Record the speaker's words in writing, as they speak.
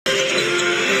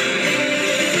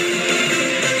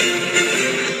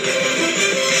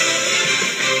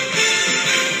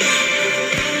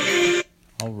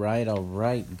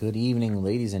right. Good evening,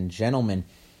 ladies and gentlemen.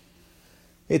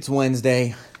 It's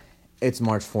Wednesday. It's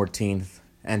March 14th.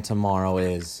 And tomorrow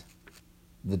is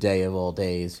the day of all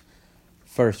days.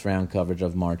 First round coverage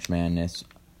of March Madness.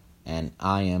 And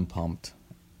I am pumped.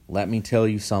 Let me tell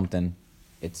you something.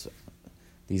 It's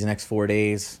these next 4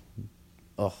 days.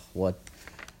 Oh,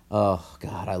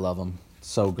 God, I love them.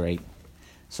 So great.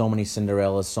 So many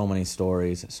Cinderellas, so many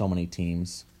stories, so many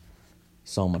teams.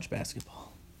 So much basketball.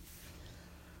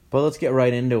 But let's get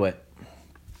right into it.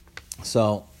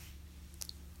 So,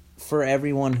 for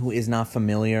everyone who is not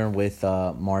familiar with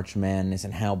March Madness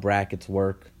and how brackets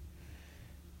work,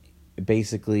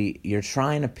 basically, you're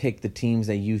trying to pick the teams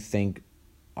that you think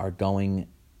are going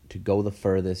to go the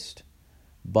furthest,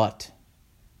 but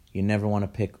you never want to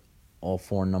pick all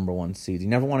four number one seeds. You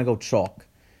never want to go chalk.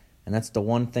 And that's the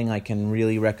one thing I can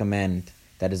really recommend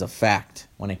that is a fact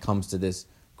when it comes to this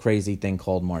crazy thing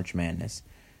called March Madness.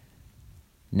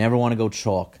 Never want to go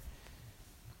chalk.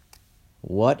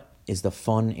 What is the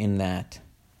fun in that?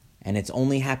 And it's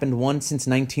only happened once since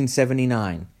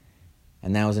 1979,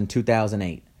 and that was in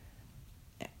 2008.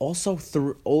 Also,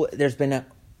 there's been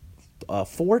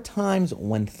 4 times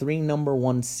when 3 number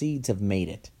one seeds have made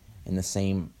it in the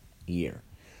same year.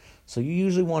 So you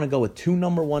usually want to go with 2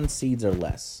 number one seeds or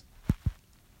less.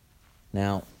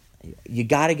 Now, you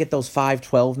got to get those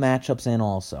 5-12 matchups in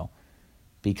also,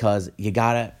 because you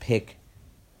got to pick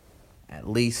at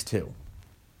least 2.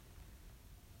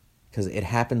 Because it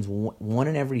happens one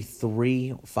in every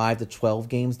 3 5-12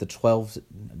 games. The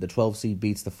 12 seed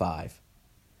beats the 5.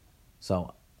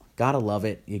 So, gotta love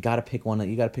it. You gotta pick one.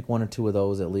 You gotta pick 1 or 2 of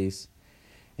those at least,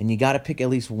 and you gotta pick at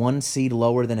least 1 seed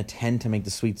lower than a 10 to make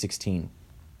the Sweet 16.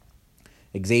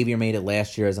 Xavier made it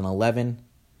last year as an 11.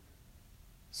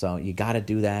 So you got to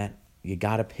do that. You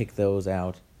got to pick those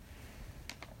out.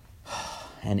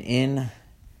 And in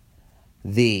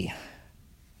the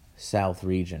South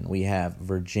region, we have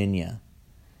Virginia.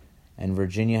 And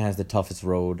Virginia has the toughest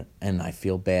road, and I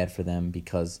feel bad for them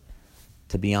because,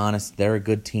 to be honest, they're a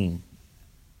good team.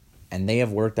 And they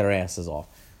have worked their asses off.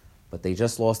 But they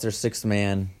just lost their 6th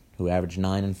man, who averaged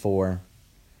 9 and 4.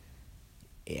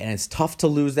 And it's tough to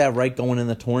lose that right going in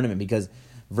the tournament because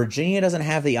Virginia doesn't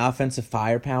have the offensive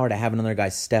firepower to have another guy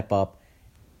step up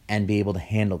and be able to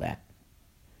handle that.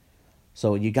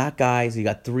 So you got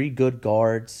 3 good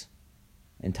guards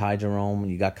in Ty Jerome,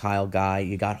 you got Kyle Guy,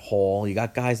 you got Hall, you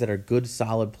got guys that are good,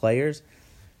 solid players,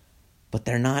 but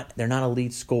they're not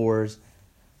elite scorers,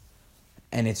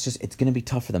 and it's going to be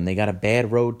tough for them. They got a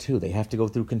bad road too. They have to go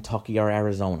through Kentucky or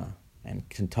Arizona, and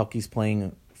Kentucky's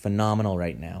playing phenomenal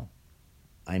right now.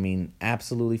 I mean,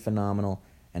 absolutely phenomenal.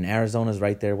 And Arizona's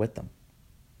right there with them.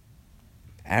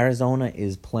 Arizona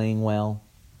is playing well.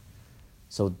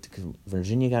 So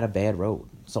Virginia got a bad road.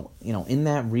 So, in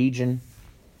that region,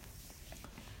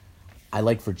 I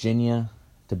like Virginia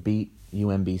to beat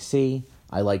UMBC.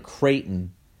 I like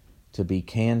Creighton to beat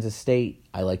Kansas State.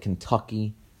 I like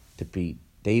Kentucky to beat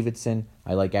Davidson.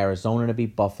 I like Arizona to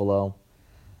beat Buffalo.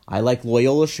 I like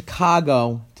Loyola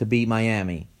Chicago to beat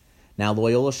Miami. Now,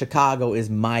 Loyola Chicago is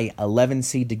my 11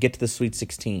 seed to get to the Sweet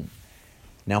 16.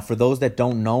 Now, for those that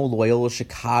don't know, Loyola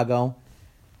Chicago,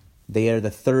 they are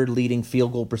the 3rd leading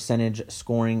field goal percentage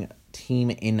scoring team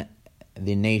in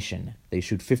the nation. They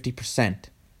shoot 50%.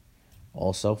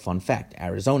 Also, fun fact,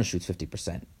 Arizona shoots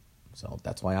 50%. So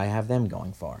that's why I have them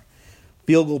going far.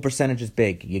 Field goal percentage is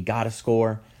big. You got to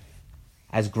score.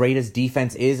 As great as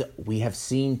defense is, we have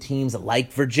seen teams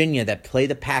like Virginia that play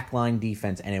the pack line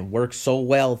defense, and it works so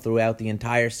well throughout the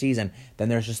entire season. Then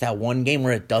there's just that one game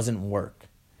where it doesn't work.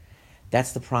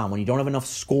 That's the problem. When you don't have enough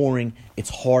scoring, it's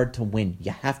hard to win.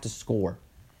 You have to score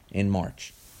in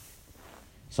March.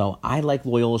 So I like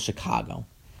Loyola Chicago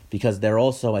because they're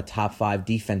also a top 5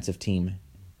 defensive team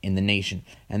in the nation.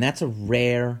 And that's a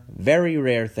rare, very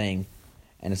rare thing,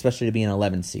 and especially to be an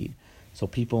 11 seed. So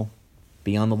people,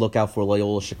 be on the lookout for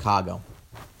Loyola Chicago.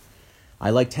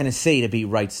 I like Tennessee to beat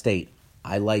Wright State.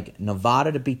 I like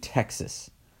Nevada to beat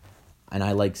Texas. And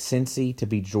I like Cincy to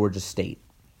beat Georgia State.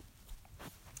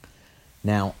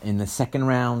 Now, in the second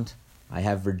round, I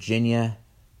have Virginia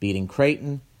beating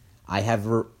Creighton. I have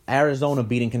Arizona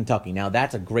beating Kentucky. Now,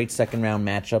 that's a great second round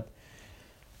matchup.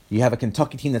 You have a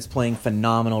Kentucky team that's playing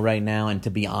phenomenal right now. And to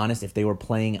be honest, if they were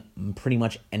playing pretty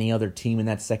much any other team in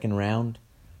that second round,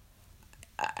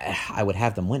 I would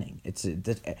have them winning.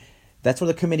 That's where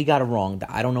the committee got it wrong.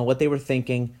 I don't know what they were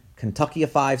thinking. Kentucky a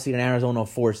 5 seed and Arizona a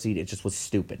 4 seed. It just was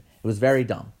stupid. It was very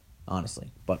dumb,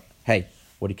 honestly. But hey,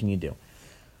 what can you do?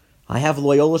 I have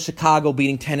Loyola Chicago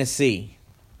beating Tennessee.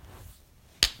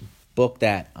 Book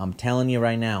that. I'm telling you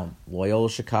right now, Loyola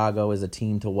Chicago is a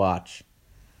team to watch.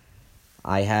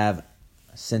 I have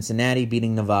Cincinnati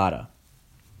beating Nevada.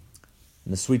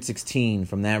 In the Sweet 16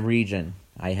 from that region,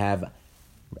 I have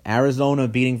Arizona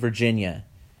beating Virginia.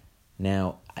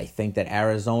 Now, I think that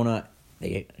Arizona,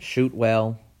 they shoot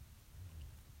well.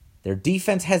 Their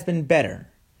defense has been better,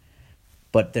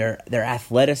 but their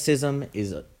athleticism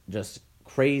is just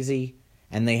crazy,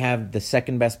 and they have the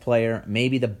second best player,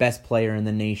 maybe the best player in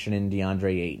the nation in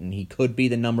DeAndre Ayton. He could be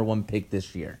the number one pick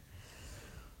this year.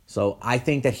 So I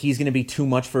think that he's going to be too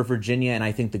much for Virginia, and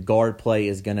I think the guard play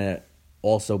is going to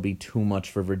also be too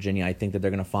much for Virginia. I think that they're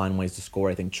going to find ways to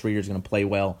score. I think Trier's going to play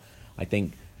well. I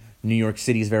think New York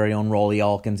City's very own Rollie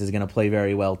Alkins is going to play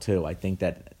very well too. I think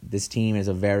that this team is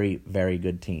a very, very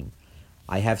good team.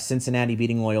 I have Cincinnati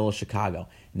beating Loyola Chicago.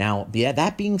 Now,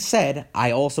 that being said,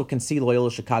 I also can see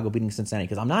Loyola Chicago beating Cincinnati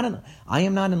because I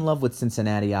am not in love with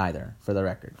Cincinnati either, for the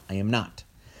record. I am not.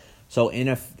 So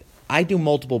I do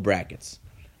multiple brackets.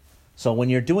 So when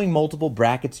you're doing multiple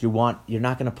brackets, you're not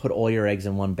going to put all your eggs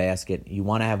in one basket. You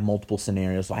want to have multiple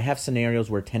scenarios. So I have scenarios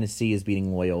where Tennessee is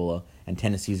beating Loyola and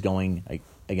Tennessee's going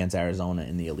against Arizona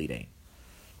in the Elite Eight.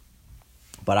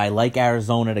 But I like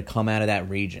Arizona to come out of that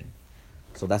region.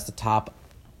 So that's the top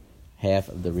half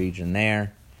of the region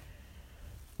there.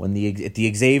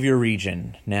 The Xavier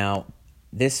region. Now,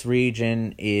 this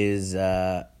region is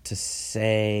to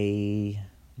say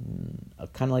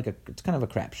it's kind of a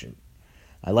crapshoot.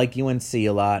 I like UNC a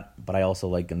lot, but I also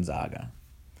like Gonzaga.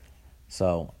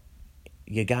 So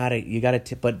you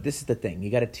gotta. But this is the thing: you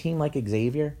got a team like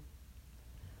Xavier,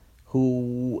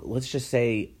 who, let's just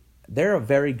say, they're a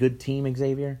very good team,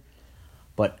 Xavier,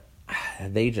 but I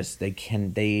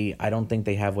don't think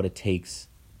they have what it takes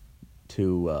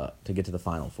to get to the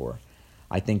Final Four.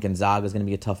 I think Gonzaga is going to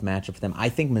be a tough matchup for them. I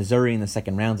think Missouri in the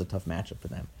second round is a tough matchup for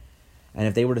them. And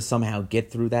if they were to somehow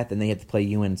get through that, then they have to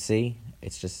play UNC.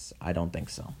 It's just, I don't think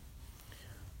so.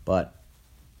 But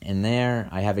in there,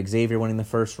 I have Xavier winning the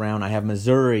first round. I have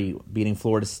Missouri beating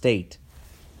Florida State.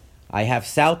 I have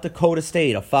South Dakota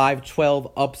State, a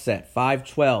 5-12 upset.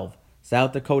 5-12.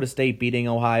 South Dakota State beating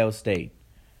Ohio State.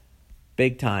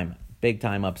 Big time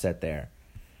upset there.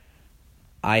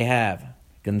 I have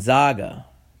Gonzaga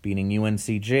beating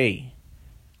UNCG.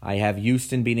 I have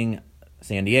Houston beating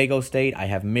San Diego State. I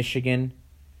have Michigan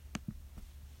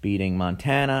beating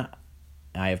Montana.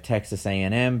 I have Texas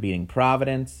A&M beating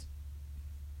Providence.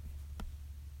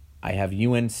 I have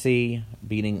UNC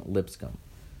beating Lipscomb.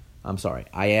 I'm sorry.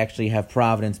 I actually have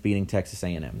Providence beating Texas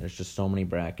A&M. There's just so many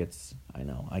brackets. I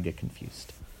know. I get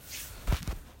confused.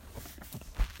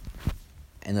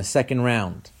 In the second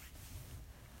round,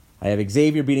 I have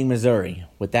Xavier beating Missouri.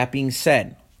 With that being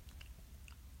said,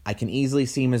 I can easily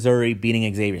see Missouri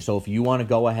beating Xavier. So if you want to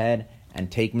go ahead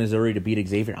and take Missouri to beat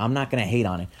Xavier, I'm not going to hate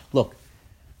on it. Look,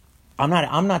 I'm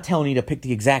not telling you to pick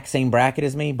the exact same bracket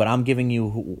as me, but I'm giving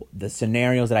you the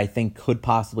scenarios that I think could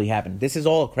possibly happen. This is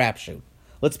all a crapshoot.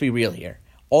 Let's be real here.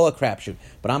 All a crapshoot.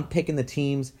 But I'm picking the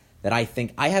teams that I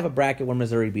think. I have a bracket where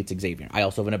Missouri beats Xavier. I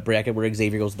also have a bracket where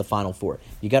Xavier goes to the Final Four.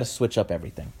 You got to switch up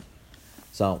everything.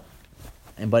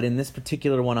 But in this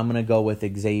particular one, I'm going to go with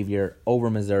Xavier over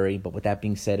Missouri. But with that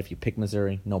being said, if you pick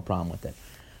Missouri, no problem with it.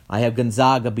 I have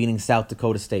Gonzaga beating South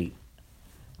Dakota State.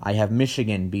 I have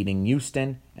Michigan beating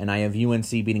Houston, and I have UNC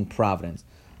beating Providence.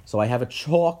 So I have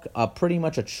pretty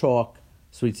much a chalk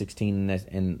Sweet 16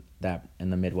 in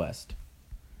the Midwest.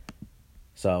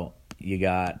 So you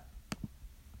got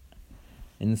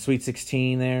in the Sweet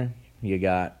 16 there, you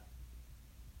got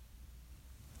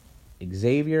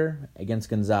Xavier against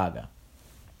Gonzaga.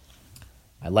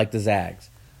 I like the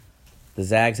Zags. The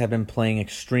Zags have been playing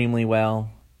extremely well.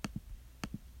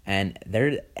 And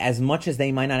they're, as much as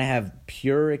they might not have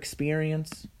pure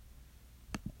experience,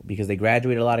 because they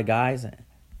graduated a lot of guys,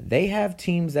 they have a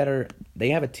team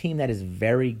that is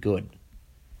very good.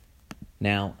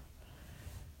 Now,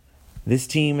 this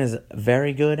team is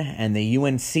very good, and the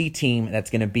UNC team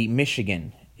that's going to beat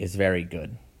Michigan is very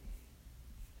good.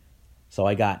 So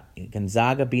I got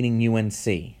Gonzaga beating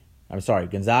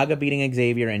Gonzaga beating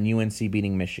Xavier and UNC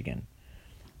beating Michigan.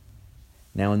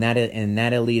 Now, in that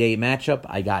Elite Eight matchup,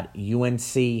 I got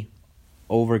UNC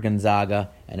over Gonzaga,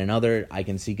 and another, I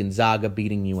can see Gonzaga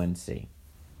beating UNC.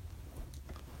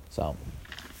 So,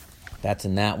 that's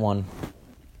in that one.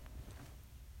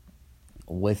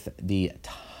 With the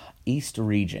East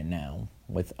region now,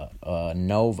 with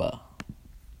Nova,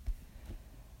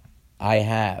 I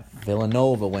have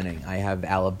Villanova winning. I have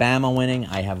Alabama winning.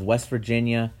 I have West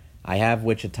Virginia. I have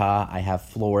Wichita. I have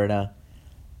Florida.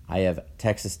 I have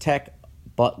Texas Tech,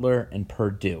 Butler, and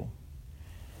Purdue.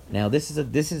 Now, this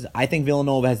is I think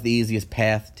Villanova has the easiest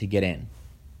path to get in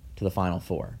to the Final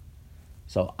Four.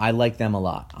 So I like them a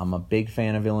lot. I'm a big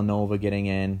fan of Villanova getting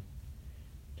in.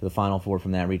 to the Final Four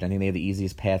from that region. I think they have the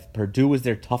easiest path. Purdue is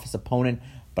their toughest opponent,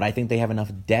 but I think they have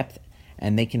enough depth,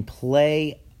 and they can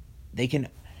play. They can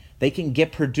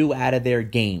get Purdue out of their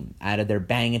game, out of their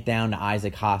bang it down to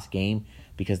Isaac Haas game,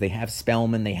 because they have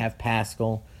Spellman, they have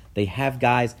Pascal, they have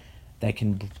guys that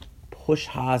can push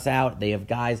Haas out. They have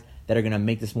guys that are going to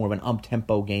make this more of an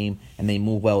up-tempo game, and they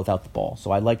move well without the ball.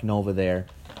 So I like Nova there.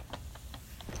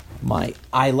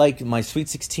 I like my Sweet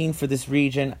 16 for this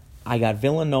region. I got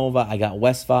Villanova, I got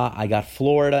Westphal, I got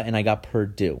Florida, and I got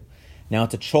Purdue. Now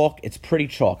it's a chalk. It's pretty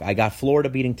chalk. I got Florida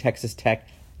beating Texas Tech.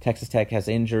 Texas Tech has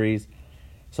injuries.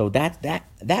 So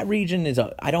that region is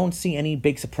I don't see any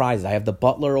big surprises. I have the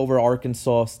Butler over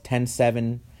Arkansas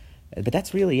 10-7, but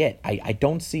that's really it. I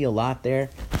don't see a lot there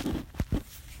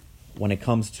when it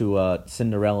comes to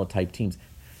Cinderella type teams.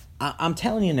 I'm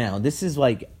telling you now, this is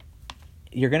like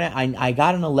I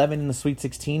got an 11 in the Sweet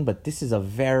 16, but this is a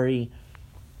very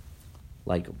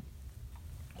like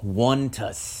 1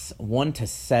 to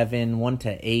 7, 1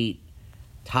 to 8,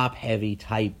 top heavy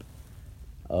type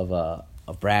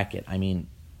of bracket. I mean,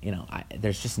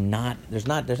 there's not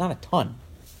a ton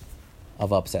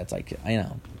of upsets,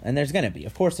 and there's gonna be.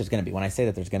 Of course, there's gonna be. When I say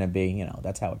that there's gonna be,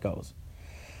 that's how it goes.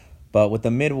 But with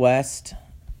the Midwest,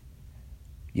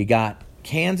 you got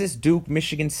Kansas, Duke,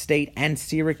 Michigan State, and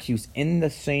Syracuse in the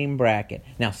same bracket.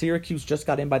 Now, Syracuse just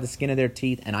got in by the skin of their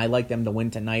teeth, and I like them to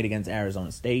win tonight against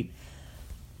Arizona State.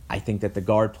 I think that the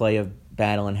guard play of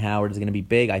Battle and Howard is going to be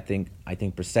big. I think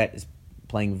Brissett is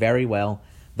playing very well.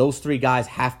 Those three guys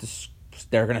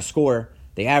they're going to score.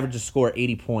 They average to score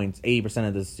 80 points, 80%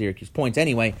 of the Syracuse points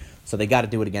anyway, so they got to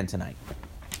do it again tonight.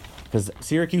 Because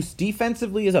Syracuse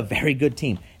defensively is a very good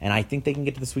team, and I think they can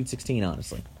get to the Sweet 16,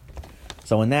 honestly.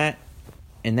 So in that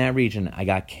region, I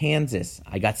got Kansas.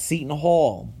 I got Seton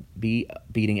Hall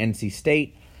beating NC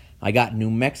State. I got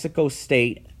New Mexico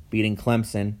State beating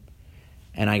Clemson.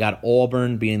 And I got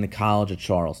Auburn beating the College of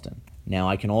Charleston. Now,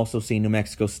 I can also see New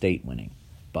Mexico State winning.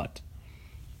 But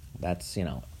that's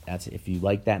if you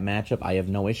like that matchup, I have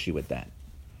no issue with that.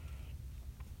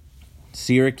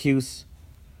 Syracuse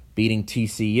beating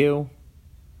TCU.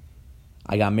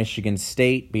 I got Michigan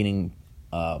State beating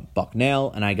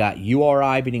Bucknell, and I got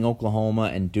URI beating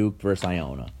Oklahoma and Duke versus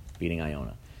Iona beating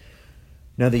Iona.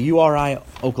 Now, the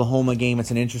URI-Oklahoma game,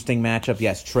 it's an interesting matchup.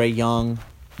 Yes, Trae Young,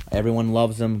 everyone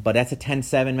loves him, but that's a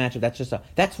 10-7 matchup.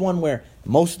 That's one where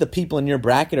most of the people in your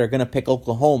bracket are going to pick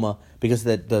Oklahoma because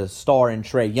the star in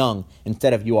Trae Young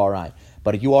instead of URI.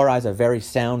 But URI is a very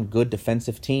sound, good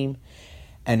defensive team,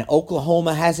 and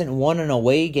Oklahoma hasn't won an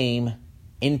away game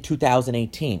in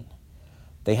 2018.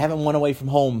 They haven't won away from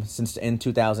home since in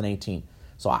 2018.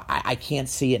 So I can't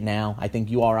see it now. I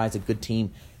think URI is a good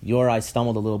team. URI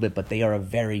stumbled a little bit, but they are a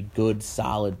very good,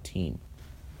 solid team.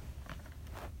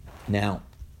 Now,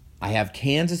 I have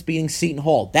Kansas beating Seton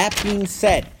Hall. That being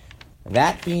said,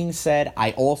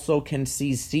 I also can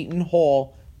see Seton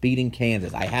Hall beating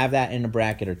Kansas. I have that in a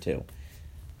bracket or two.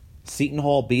 Seton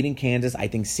Hall beating Kansas. I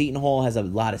think Seton Hall has a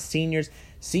lot of seniors.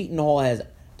 Seton Hall has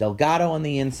Delgado on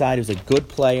the inside, who's a good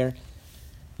player.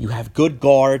 You have good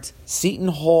guards. Seton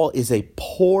Hall is a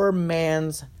poor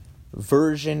man's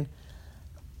version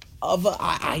of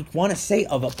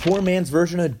a poor man's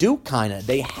version of Duke, kind of.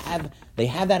 They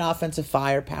have that offensive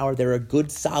firepower. They're a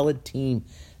good, solid team.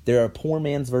 They're a poor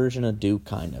man's version of Duke,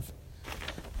 kind of.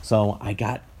 So I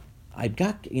got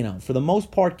for the most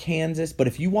part Kansas, but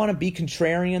if you want to be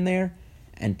contrarian there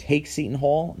and take Seton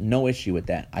Hall, no issue with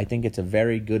that. I think it's a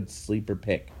very good sleeper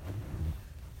pick.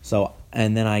 So,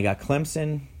 and then I got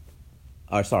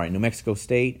New Mexico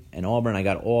State and Auburn. I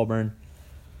got Auburn.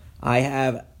 I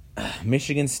have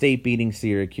Michigan State beating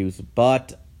Syracuse,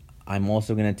 but I'm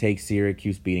also going to take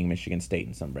Syracuse beating Michigan State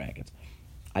in some brackets.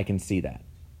 I can see that.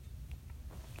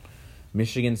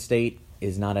 Michigan State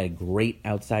is not a great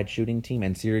outside shooting team,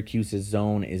 and Syracuse's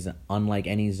zone is unlike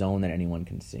any zone that anyone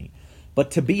can see. But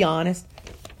to be honest,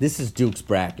 this is Duke's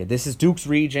bracket. This is Duke's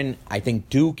region. I think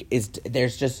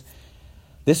this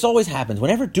always happens.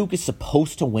 Whenever Duke is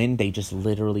supposed to win, they just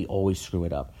literally always screw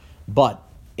it up. But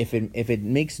if it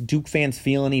makes Duke fans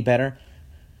feel any better,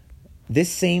 this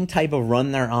same type of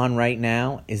run they're on right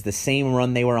now is the same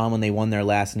run they were on when they won their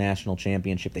last national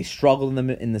championship. They struggled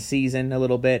in the season a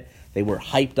little bit. They were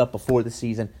hyped up before the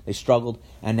season. They struggled,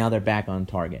 and now they're back on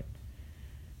target.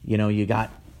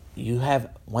 You have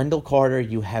Wendell Carter,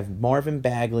 you have Marvin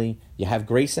Bagley, you have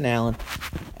Grayson Allen,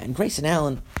 and Grayson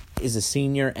Allen is a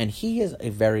senior, and he is a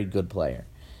very good player.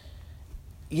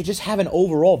 You just have an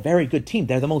overall very good team.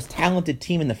 They're the most talented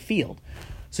team in the field.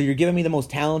 So you're giving me the most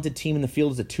talented team in the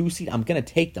field as a 2 seed. I'm going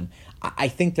to take them. I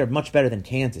think they're much better than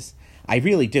Kansas. I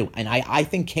really do. And I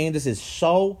think Kansas is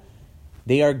so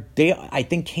I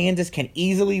think Kansas can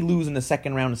easily lose in the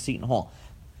second round of Seton Hall.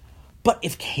 But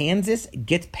if Kansas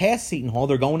gets past Seton Hall,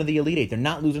 they're going to the Elite Eight. They're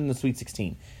not losing in the Sweet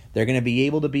 16. They're going to be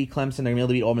able to beat Clemson. They're going to be able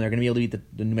to beat Auburn. They're going to be able to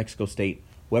beat the New Mexico State.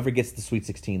 Whoever gets the Sweet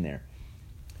 16 there.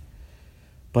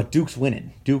 But Duke's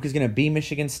winning. Duke is going to beat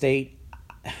Michigan State.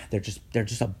 They're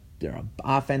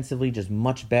offensively just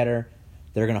much better.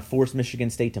 They're going to force Michigan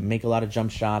State to make a lot of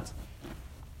jump shots.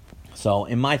 So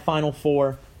in my Final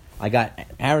Four, I got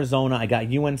Arizona, I got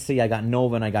UNC, I got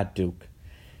Nova, and I got Duke.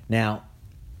 Now,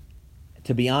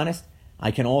 to be honest,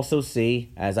 I can also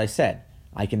see, as I said,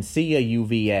 I can see a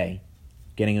UVA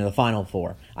getting into the Final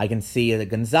Four. I can see a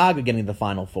Gonzaga getting to the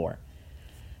Final Four.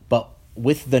 But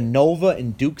with the Nova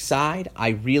and Duke side, I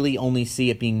really only see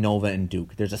it being Nova and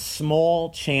Duke. There's a small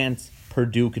chance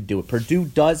Purdue could do it. Purdue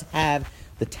does have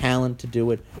the talent to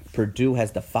do it. Purdue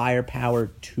has the firepower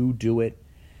to do it.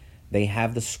 They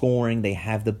have the scoring. They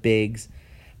have the bigs.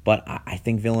 But I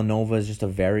think Villanova is just a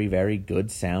very, very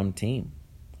good, sound team.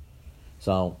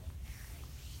 So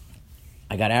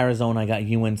I got Arizona, I got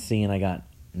UNC, and I got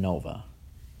Nova.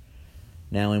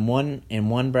 Now in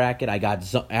one bracket, I got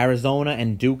Arizona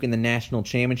and Duke in the national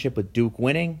championship with Duke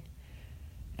winning.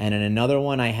 And in another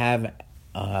one, I have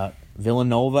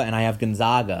Villanova and I have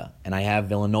Gonzaga, and I have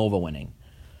Villanova winning.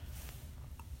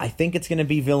 I think it's going to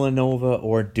be Villanova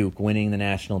or Duke winning the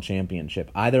national championship.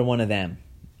 Either one of them.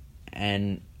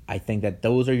 And I think that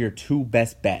those are your two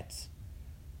best bets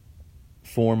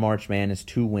for March Madness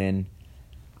to win.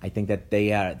 I think that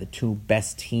they are the two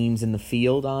best teams in the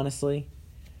field, honestly.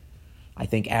 I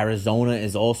think Arizona's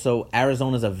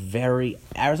a very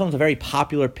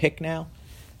popular pick now,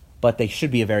 but they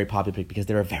should be a very popular pick because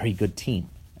they're a very good team,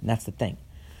 and that's the thing.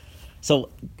 So,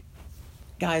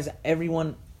 guys,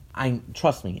 everyone,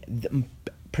 trust me,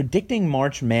 predicting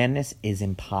March Madness is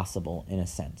impossible in a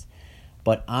sense,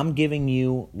 but I'm giving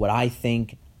you what I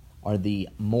think are the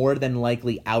more than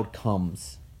likely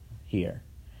outcomes here.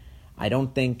 I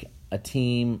don't think a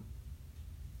team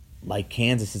like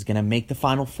Kansas is going to make the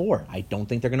Final Four. I don't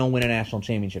think they're going to win a national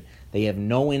championship. They have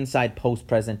no inside post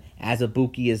present as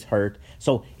Ibuki is hurt.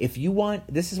 So if you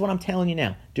want, this is what I'm telling you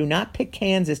now. Do not pick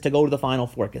Kansas to go to the Final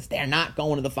Four because they're not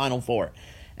going to the Final Four.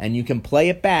 And you can play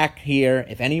it back here.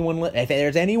 If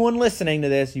there's anyone listening to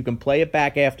this, you can play it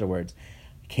back afterwards.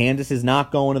 Kansas is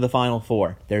not going to the Final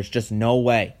Four. There's just no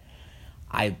way.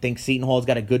 I think Seton Hall's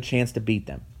got a good chance to beat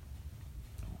them.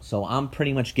 So I'm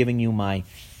pretty much giving you my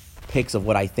picks of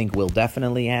what I think will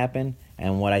definitely happen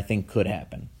and what I think could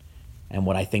happen and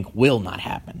what I think will not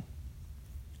happen.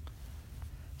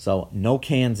 So no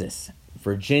Kansas.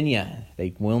 Virginia,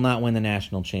 they will not win the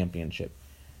national championship.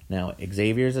 Now,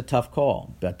 Xavier's a tough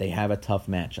call, but they have a tough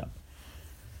matchup.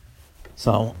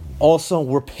 So also,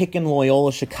 we're picking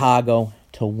Loyola Chicago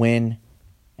to win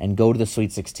and go to the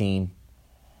Sweet 16,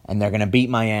 and they're going to beat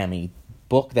Miami.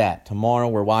 Book that. Tomorrow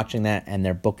we're watching that, and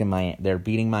they're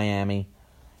beating Miami.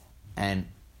 And,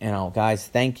 guys,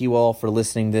 thank you all for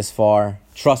listening this far.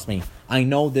 Trust me, I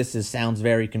know sounds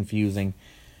very confusing.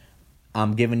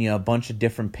 I'm giving you a bunch of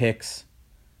different picks.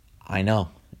 I know.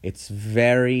 It's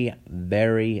very,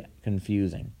 very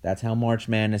confusing. That's how March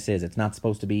Madness is. It's not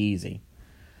supposed to be easy.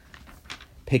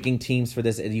 Picking teams for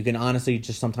this, you can honestly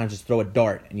sometimes just throw a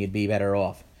dart and you'd be better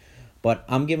off. But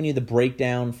I'm giving you the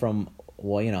breakdown from,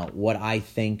 what I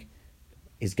think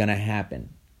is going to happen.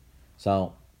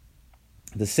 So,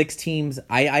 the 6 teams,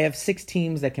 I have 6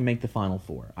 teams that can make the Final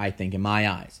Four, I think, in my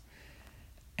eyes.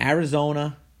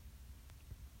 Arizona,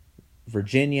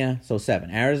 Virginia, so 7.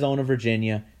 Arizona,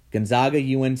 Virginia, Gonzaga,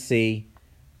 UNC,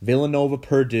 Villanova,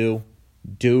 Purdue,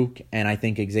 Duke, and I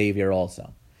think Xavier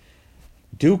also.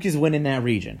 Duke is winning that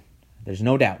region. There's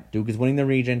no doubt. Duke is winning the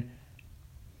region.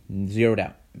 0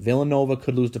 doubt. Villanova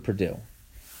could lose to Purdue.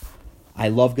 I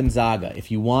love Gonzaga.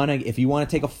 If you want to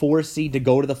take a 4 seed to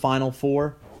go to the Final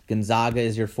Four, Gonzaga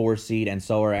is your 4 seed, and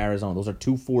so are Arizona. Those are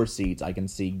 2 4 seeds I can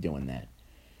see doing that.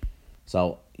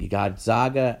 So you got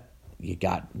Gonzaga, you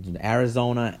got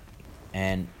Arizona,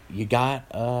 and you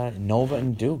got Nova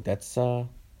and Duke. That's I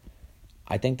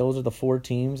think those are the 4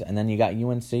 teams, and then you got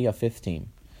UNC, a 5th team.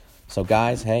 So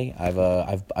guys, hey,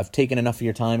 I've taken enough of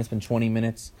your time. It's been 20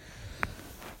 minutes.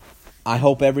 I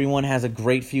hope everyone has a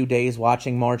great few days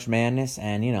watching March Madness,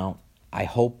 and I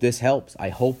hope this helps. I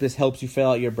hope this helps you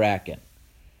fill out your bracket.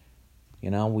 We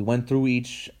went through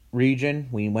each region.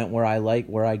 We went where I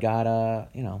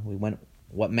got, we went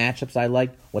what matchups I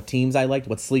liked, what teams I liked,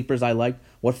 what sleepers I liked,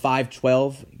 what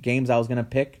 5-12 games I was going to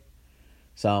pick.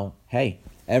 So, hey,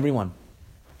 everyone,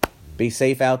 be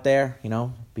safe out there,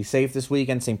 be safe this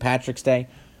weekend, St. Patrick's Day.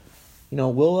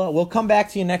 We'll come back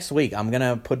to you next week. I'm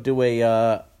going to do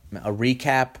a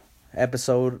recap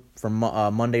episode for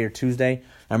Monday or Tuesday.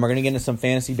 And we're going to get into some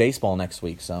fantasy baseball next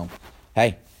week. So,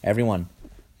 hey, everyone,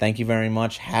 thank you very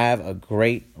much. Have a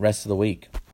great rest of the week.